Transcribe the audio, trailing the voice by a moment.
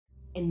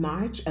In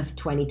March of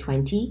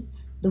 2020,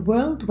 the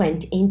world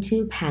went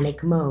into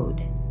panic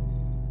mode.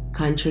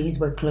 Countries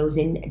were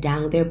closing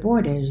down their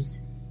borders.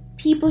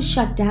 People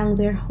shut down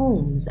their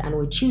homes and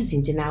were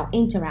choosing to now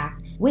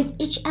interact with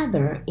each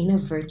other in a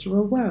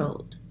virtual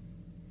world.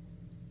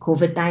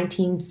 COVID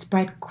 19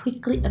 spread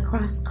quickly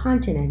across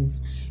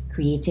continents,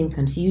 creating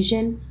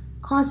confusion,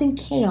 causing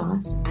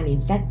chaos, and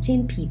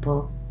infecting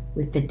people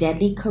with the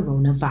deadly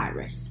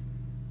coronavirus.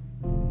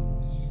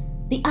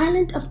 The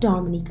island of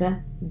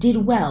Dominica did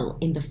well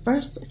in the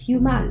first few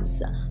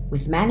months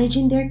with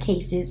managing their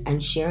cases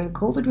and sharing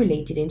COVID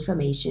related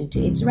information to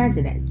its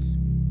residents.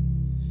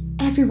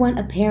 Everyone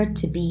appeared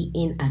to be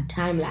in a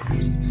time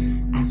lapse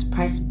as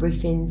press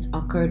briefings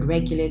occurred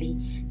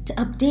regularly to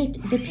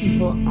update the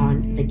people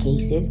on the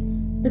cases,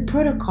 the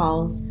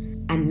protocols,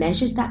 and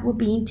measures that were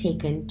being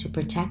taken to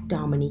protect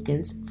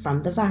Dominicans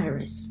from the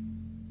virus.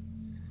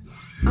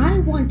 I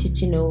wanted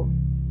to know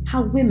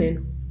how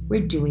women were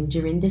doing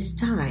during this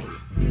time.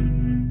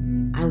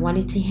 I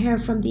wanted to hear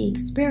from the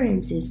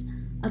experiences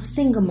of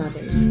single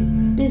mothers,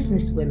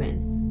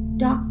 businesswomen,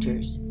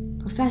 doctors,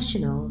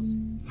 professionals,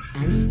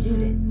 and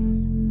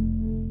students.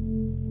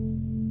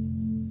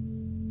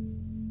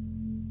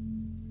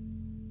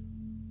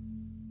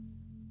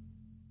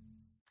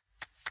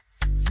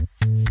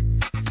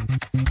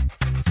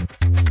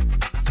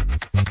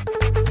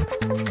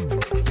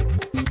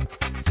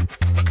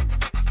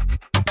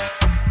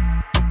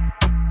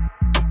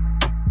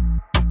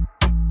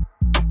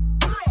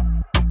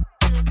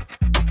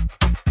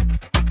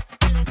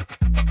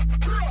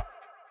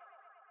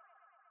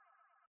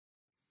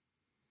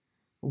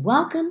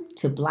 Welcome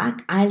to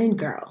Black Island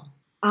Girl.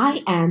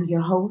 I am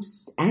your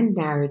host and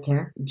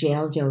narrator,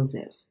 Jael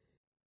Joseph.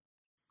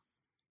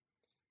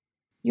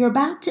 You're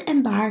about to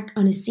embark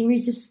on a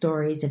series of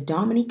stories of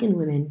Dominican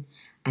women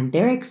and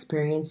their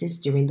experiences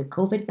during the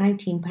COVID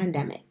 19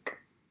 pandemic.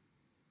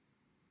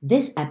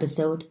 This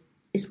episode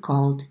is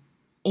called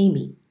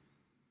Amy.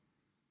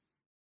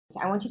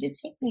 I want you to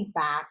take me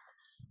back,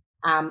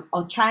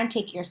 or try and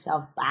take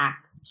yourself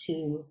back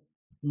to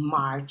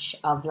March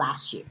of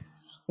last year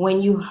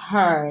when you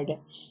heard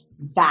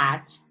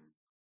that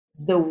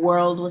the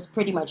world was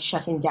pretty much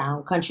shutting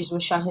down, countries were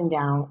shutting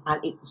down,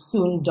 and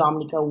soon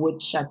Dominica would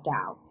shut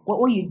down. What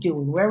were you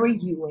doing? Where were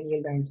you when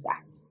you learned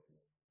that?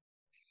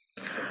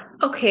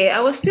 Okay, I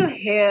was still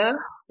here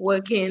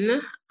working.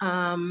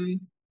 At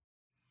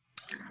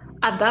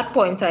that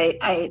point,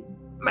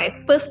 my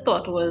first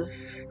thought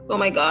was, oh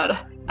my God,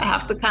 I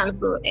have to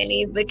cancel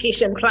any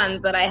vacation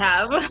plans that I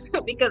have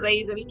because I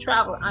usually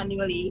travel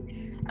annually,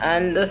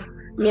 and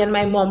me and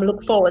my mom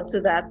look forward to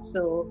that.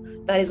 So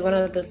that is one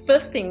of the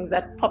first things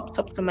that popped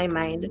up to my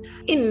mind.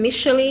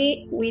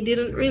 Initially, we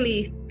didn't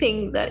really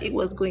think that it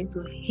was going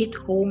to hit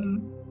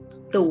home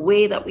the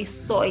way that we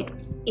saw it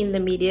in the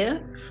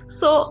media.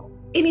 So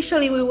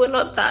initially, we were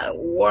not that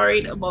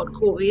worried about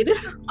COVID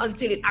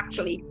until it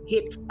actually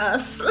hit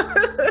us.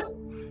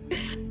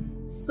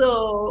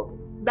 So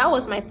that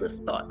was my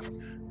first thought.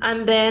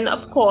 And then,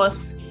 of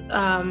course,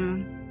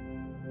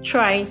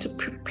 trying to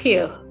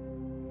prepare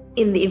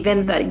in the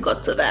event that it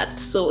got to that.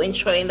 So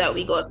ensuring that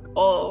we got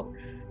all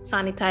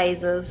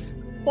sanitizers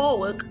for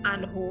work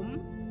and home.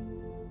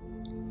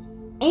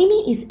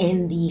 Amy is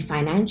in the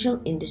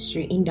financial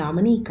industry in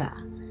Dominica.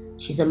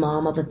 She's a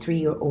mom of a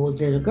 3-year-old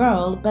little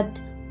girl, but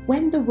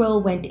when the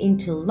world went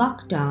into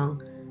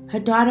lockdown, her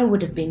daughter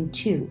would have been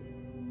 2.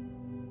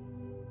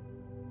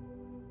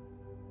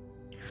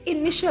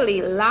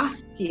 Initially,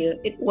 last year,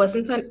 it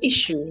wasn't an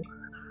issue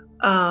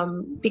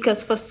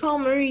because for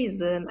some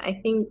reason, I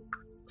think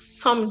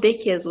some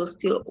daycares were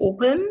still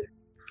open.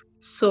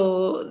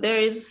 So there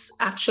is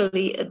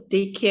actually a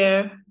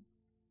daycare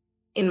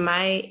in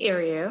my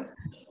area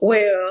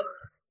where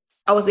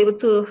I was able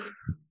to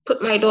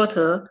put my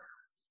daughter,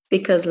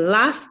 because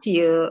last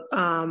year,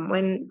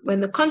 when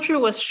the country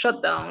was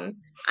shut down,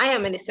 I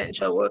am an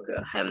essential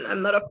worker.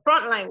 I'm not a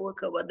frontline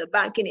worker, but the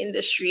banking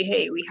industry,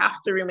 hey, we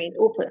have to remain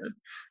open.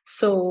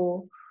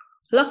 So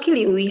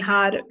luckily, we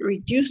had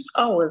reduced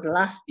hours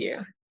last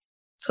year.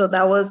 So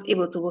that was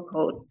able to work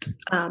out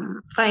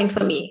fine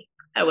for me.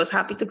 I was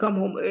happy to come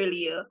home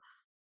earlier.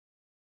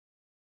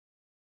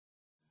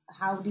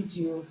 How did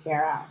you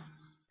fare out?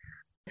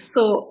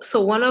 So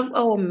one of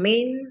our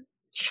main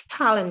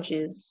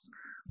challenges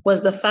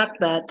was the fact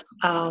that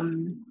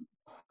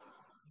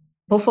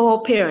both of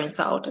our parents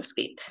are out of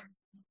state.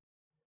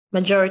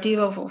 Majority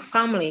of our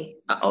family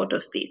are out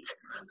of state.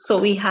 So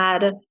we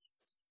had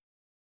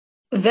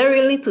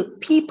very little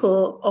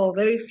people or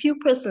very few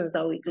persons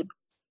that we could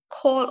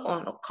call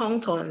on or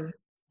count on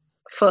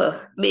for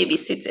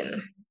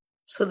babysitting.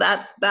 So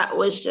that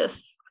was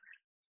just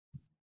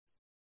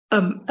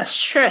a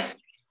stress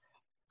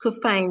to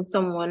find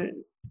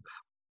someone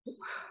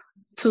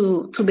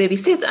to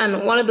babysit.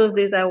 And one of those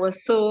days I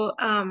was so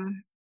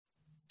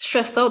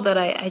stressed out that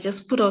I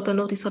just put out a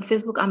notice on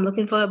Facebook, I'm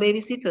looking for a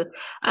babysitter.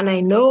 And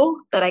I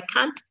know that I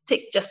can't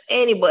take just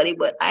anybody,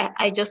 but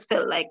I just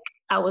felt like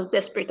I was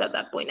desperate at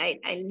that point. I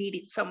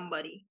needed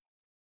somebody.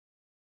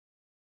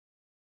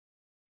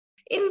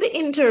 In the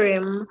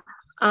interim,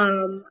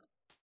 Um,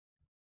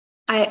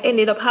 I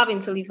ended up having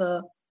to leave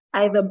her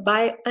either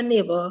by a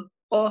neighbor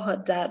or her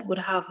dad would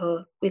have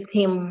her with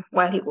him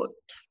while he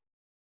worked.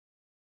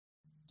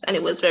 And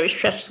it was very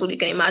stressful. You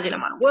can imagine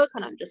I'm at work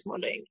and I'm just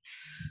wondering,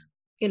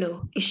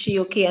 is she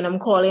okay? And I'm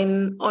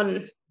calling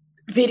on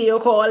video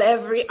call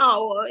every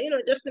hour,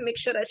 just to make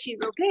sure that she's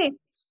okay.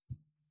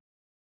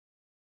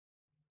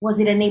 Was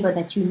it a neighbor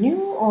that you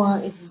knew, or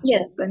is it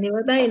Yes, just... a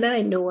neighbor that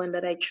I know and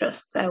that I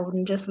trust. I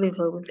wouldn't just leave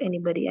her with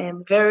anybody. I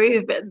am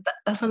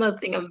that's another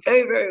thing. I'm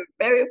very, very,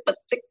 very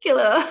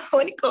particular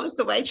when it comes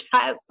to my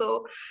child.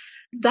 So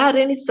that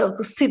in itself,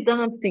 to sit down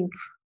and think,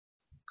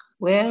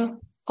 where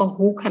or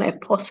who can I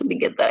possibly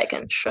get that I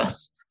can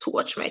trust to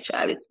watch my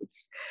child?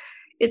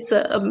 It's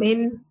a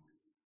main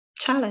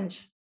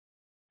challenge.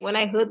 When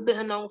I heard the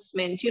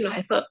announcement,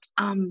 I thought,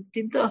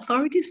 did the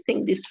authorities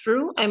think this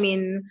through? I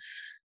mean,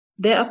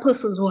 there are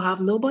persons who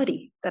have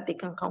nobody that they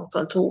can count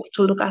on to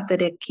look after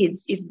their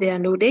kids if there are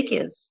no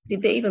daycares.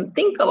 Did they even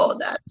think about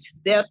that?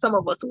 There are some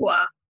of us who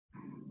are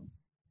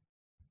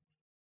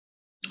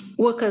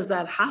workers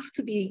that have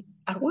to be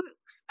at work.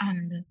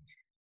 And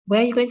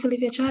where are you going to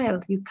leave your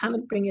child? You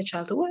cannot bring your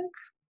child to work.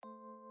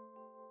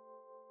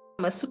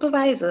 I'm a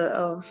supervisor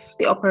of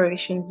the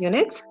operations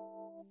unit.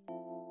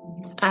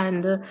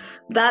 And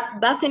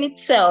that in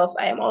itself,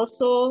 I am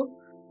also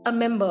a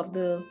member of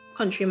the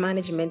country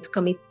management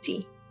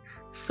committee.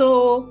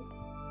 So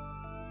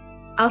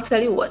I'll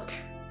tell you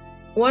what,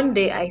 one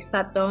day I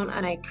sat down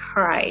and I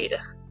cried.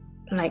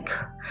 Like,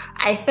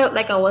 I felt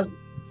like I was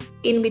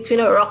in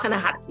between a rock and a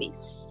hard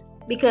place,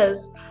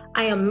 because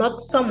I am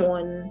not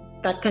someone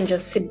that can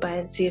just sit by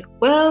and say,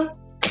 well,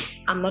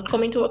 I'm not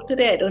coming to work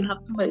today. I don't have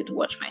somebody to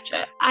watch my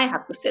child. I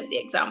have to set the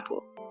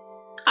example.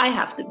 I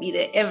have to be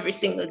there every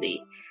single day.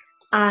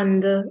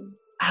 And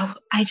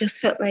I just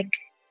felt like,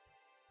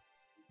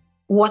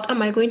 what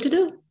am I going to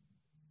do?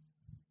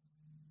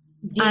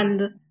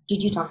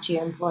 Did you talk to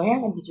your employer,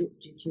 and did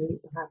you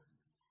have...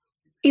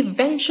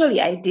 Eventually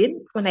I did,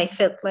 when I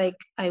felt like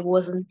I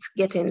wasn't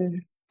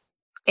getting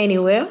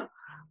anywhere,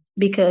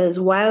 because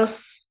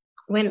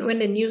when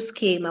the news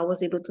came, I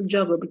was able to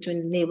juggle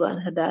between the neighbor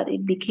and her dad.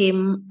 It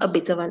became a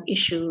bit of an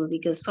issue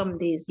because some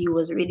days he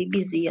was really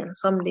busy and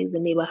some days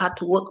the neighbor had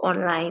to work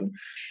online.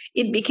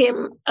 It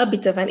became a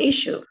bit of an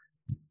issue.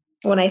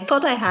 When I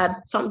thought I had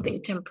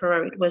something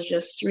temporary, it was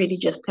just really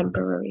just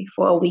temporary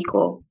for a week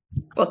or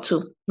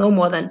two, no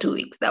more than 2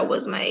 weeks. That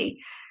was my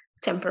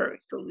temporary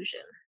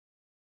solution.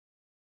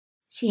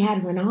 She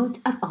had run out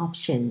of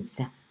options.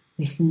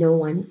 With no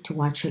one to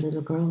watch her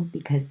little girl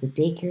because the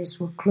daycares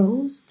were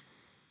closed,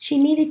 she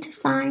needed to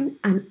find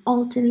an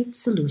alternate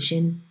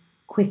solution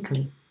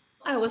quickly.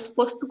 I was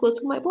supposed to go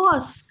to my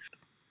boss,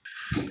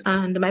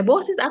 and my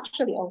boss is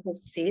actually out of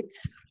state,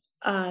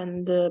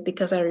 and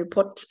because I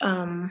report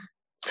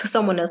to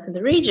someone else in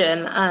the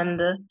region,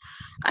 and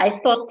I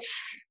thought,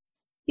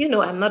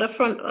 I'm not a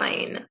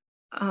frontline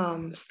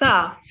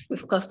staff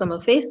with customer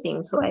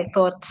facing, so I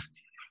thought,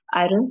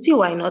 I don't see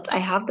why not. I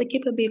have the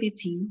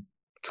capability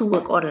to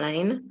work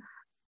online.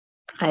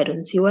 I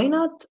don't see why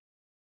not.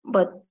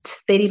 But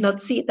they did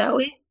not see it that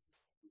way.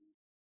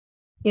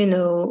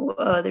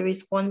 The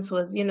response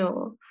was,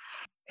 you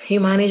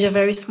manage a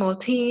very small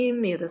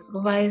team, you're the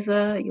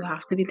supervisor, you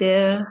have to be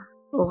there,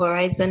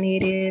 overrides are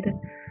needed,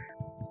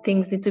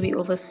 things need to be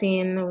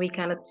overseen, we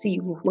cannot see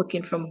you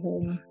working from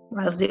home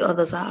while the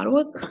others are at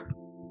work.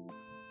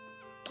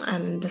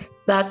 And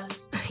that,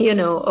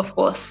 of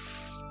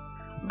course,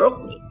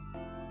 broke me.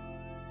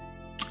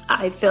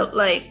 I felt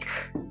like,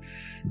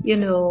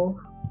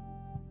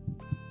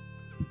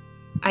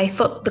 I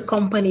thought the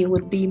company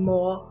would be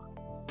more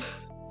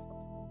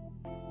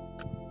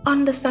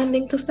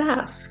understanding to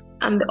staff,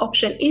 and the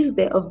option is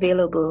there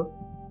available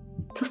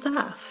to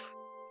staff.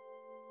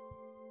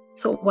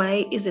 So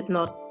why is it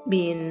not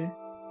being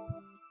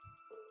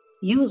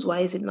used? Why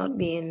is it not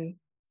being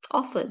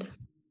offered?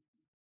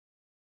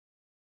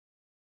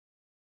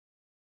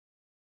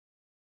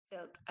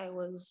 I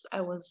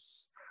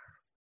was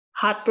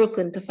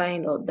heartbroken to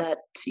find out that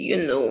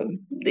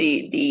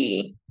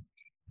the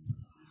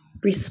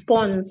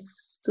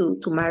response to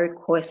my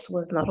request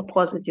was not a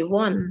positive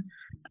one,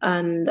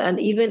 and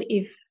even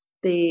if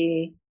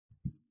they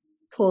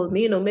told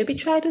me, maybe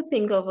try to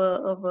think of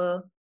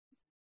a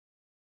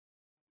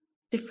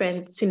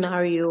different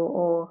scenario,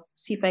 or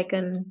see if I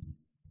can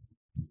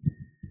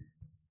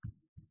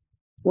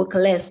work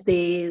less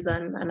days,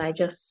 and I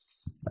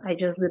just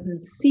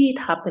didn't see it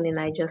happening.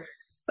 I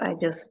just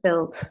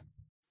felt.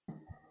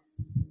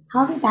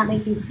 How did that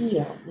make you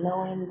feel,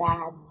 knowing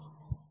that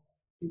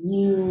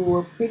you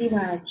were pretty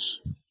much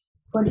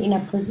put in a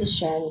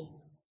position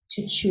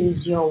to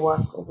choose your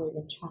work over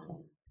your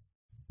child?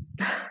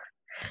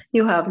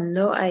 You have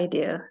no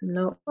idea.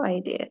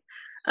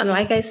 And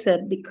like I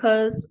said,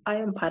 because I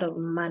am part of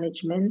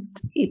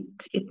management,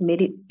 it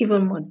made it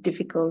even more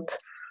difficult.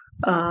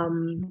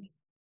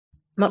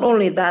 Not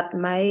only that,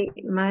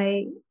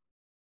 my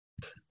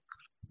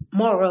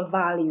moral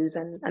values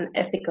and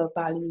ethical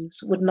values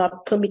would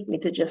not permit me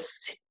to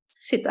just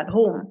sit at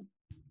home.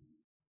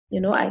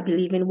 I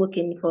believe in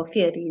working for a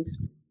fair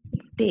day's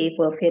day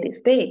for a fair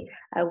day's pay.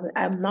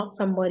 I'm not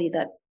somebody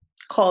that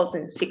calls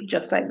in sick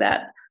just like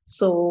that.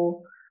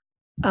 So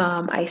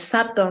I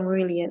sat down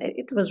really, and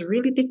it was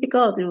really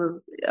difficult. I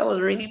was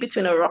really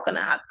between a rock and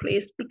a hard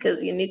place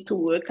because you need to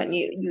work and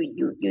you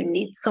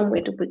need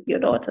somewhere to put your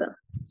daughter,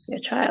 your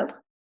child,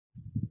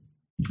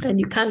 and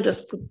you can't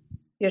just put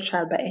your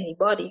child by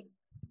anybody.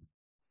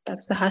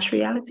 That's the harsh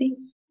reality.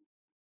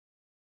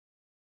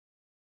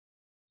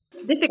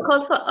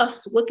 Difficult for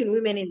us working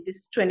women in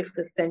this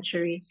 21st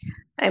century.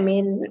 I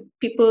mean,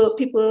 people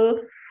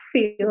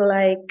feel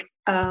like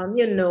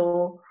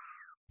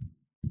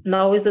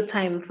now is the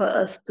time for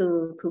us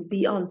to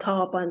be on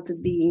top and to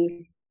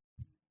be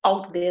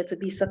out there to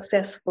be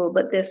successful,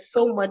 but there's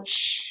so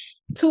much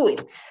to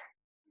it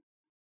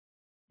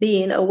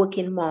being a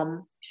working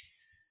mom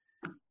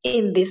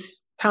in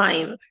this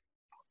time.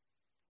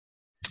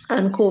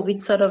 And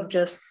COVID sort of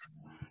just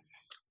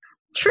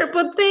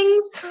tripled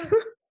things.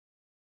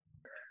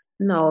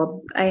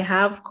 No, I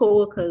have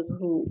coworkers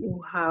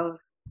who have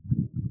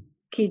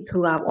kids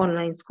who have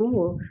online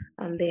school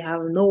and they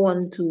have no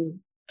one to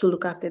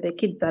look after their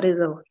kids. That is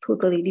a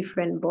totally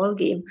different ball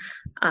game.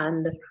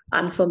 And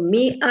for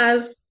me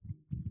as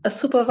a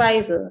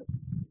supervisor,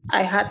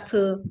 I had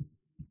to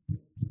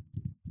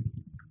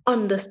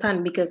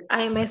understand because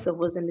I myself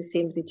was in the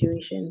same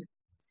situation.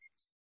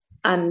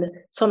 And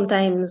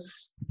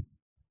sometimes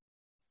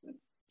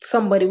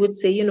somebody would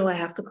say, I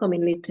have to come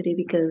in late today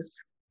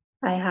because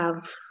I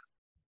have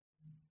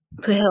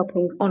to help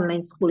with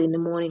online school in the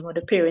morning, or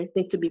the parents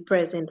need to be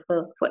present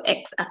for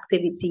X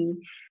activity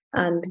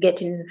and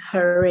getting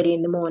her ready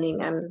in the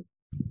morning. And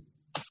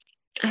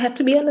I had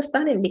to be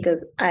understanding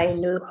because I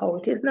know how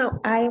it is now.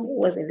 I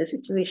was in the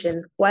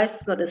situation. Whilst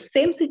it's not the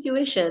same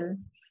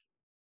situation,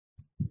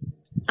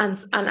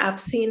 and I've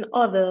seen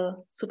other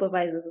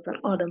supervisors and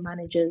other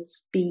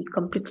managers be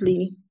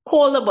completely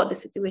cold about the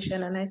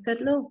situation. And I said,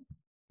 no,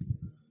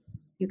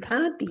 you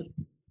cannot be.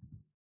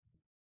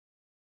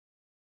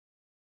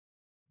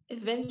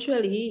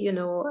 Eventually,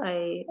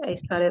 I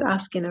started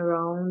asking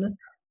around,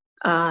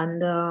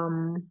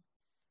 and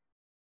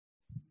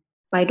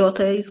my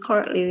daughter is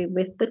currently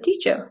with the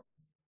teacher.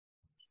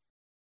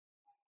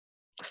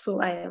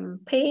 So I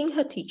am paying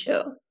her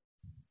teacher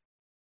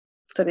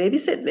to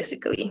babysit,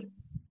 basically.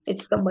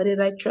 It's somebody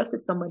that I trust,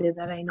 it's somebody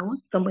that I know,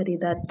 somebody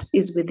that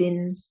is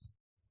within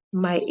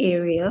my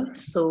area.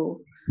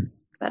 So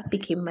that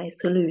became my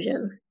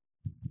solution.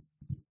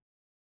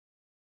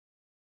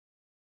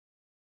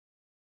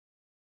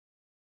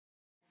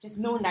 Just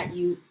knowing that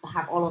you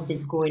have all of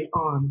this going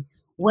on,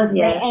 was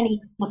there any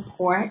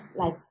support,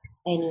 like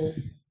any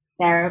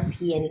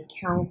therapy, any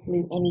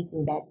counseling,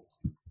 anything that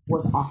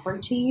was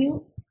offered to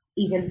you,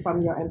 even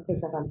from your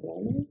place of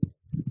employment?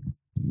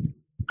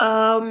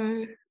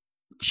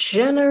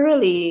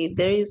 Generally,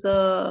 there is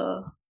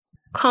a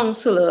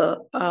counselor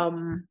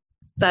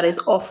that is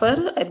offered.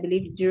 I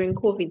believe during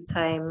COVID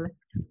time,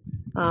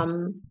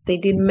 they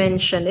did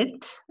mention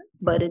it,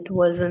 but it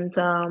wasn't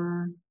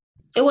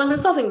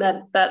something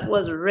that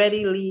was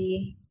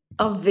readily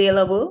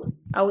available,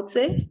 I would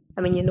say.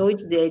 I mean,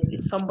 it's there.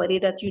 It's somebody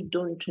that you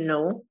don't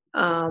know.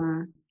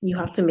 You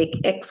have to make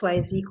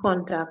XYZ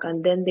contact,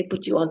 and then they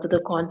put you onto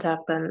the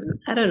contact. And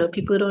I don't know,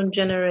 people don't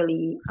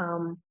generally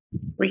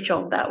reach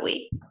out that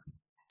way.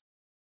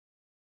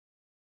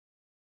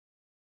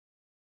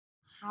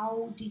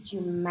 How did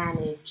you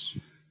manage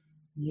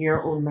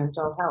your own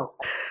mental health?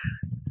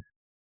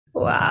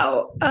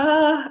 Wow.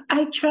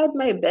 I tried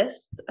my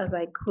best as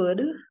I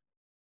could.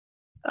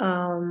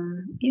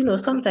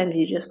 Sometimes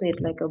you just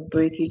need like a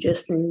break. You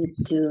just need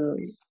to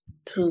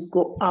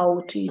go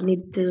out. You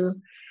need to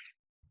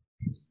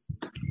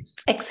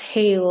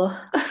exhale.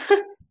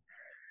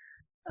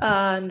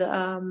 And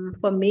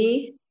for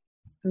me,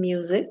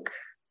 music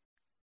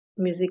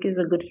is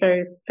a good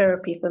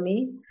therapy for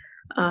me.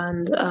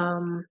 And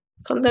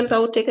sometimes I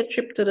would take a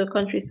trip to the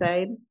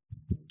countryside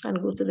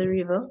and go to the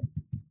river.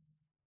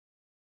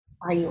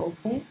 Are you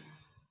okay?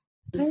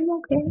 I'm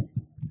okay.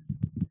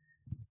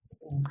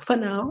 For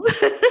now.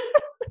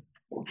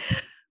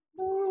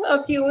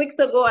 A few weeks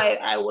ago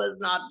I was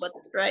not, but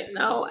right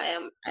now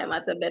I'm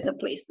at a better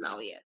place now,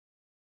 yeah.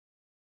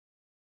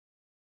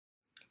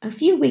 A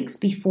few weeks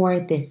before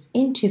this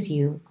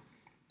interview,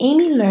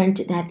 Amy learned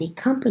that the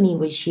company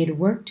which she had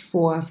worked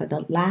for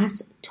the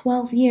last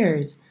 12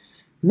 years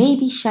may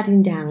be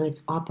shutting down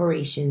its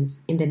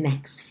operations in the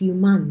next few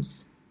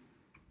months.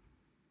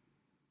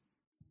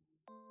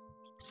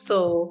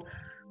 So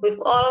with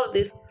all of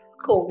this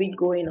COVID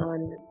going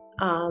on,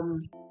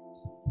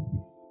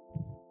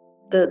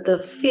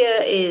 the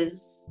fear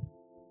is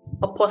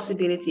a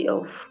possibility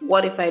of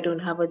what if I don't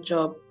have a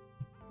job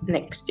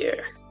next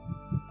year.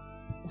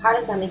 How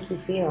does that make you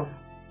feel?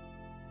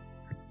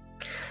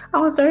 I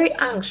was very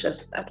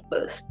anxious at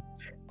first.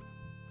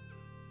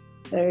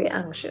 Very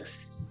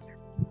anxious.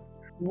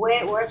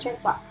 What's your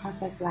thought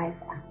process like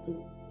as to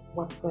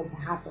what's going to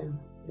happen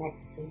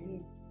next for you?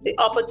 The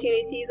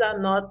opportunities are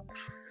not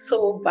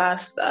so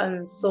vast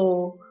and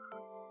so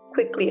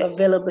quickly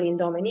available in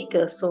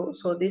Dominica. So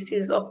this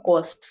is, of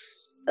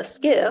course, a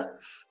scare.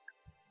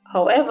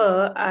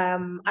 However,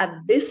 at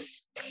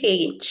this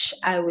stage,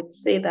 I would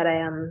say that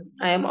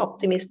I am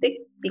optimistic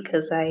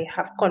because I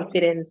have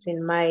confidence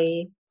in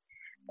my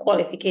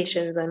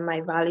qualifications and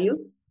my value.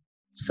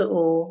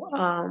 So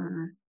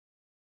I'm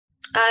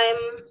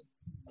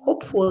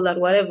hopeful that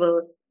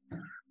whatever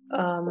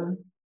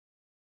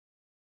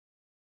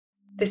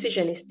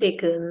decision is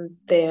taken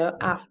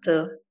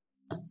thereafter,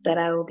 that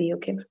I will be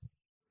okay.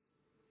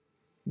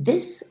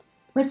 This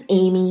was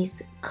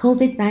Amy's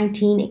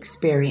COVID-19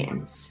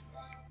 experience.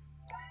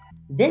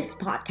 This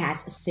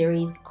podcast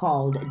series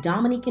called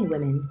Dominican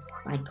Women,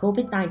 My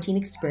COVID-19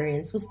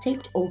 Experience was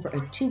taped over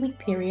a 2-week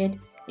period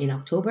in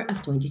October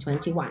of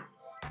 2021.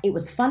 It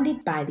was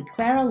funded by the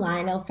Clara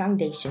Lionel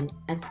Foundation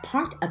as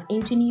part of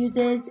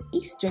Internews's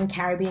Eastern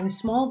Caribbean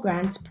Small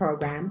Grants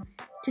Program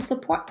to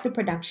support the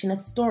production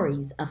of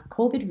stories of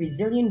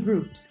COVID-resilient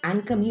groups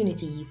and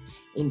communities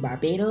in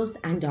Barbados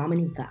and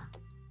Dominica.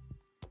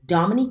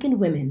 Dominican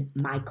Women,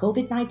 My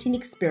COVID-19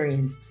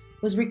 Experience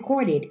was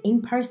recorded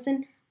in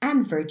person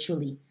and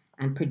virtually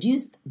and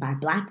produced by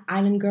Black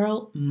Island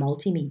Girl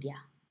Multimedia.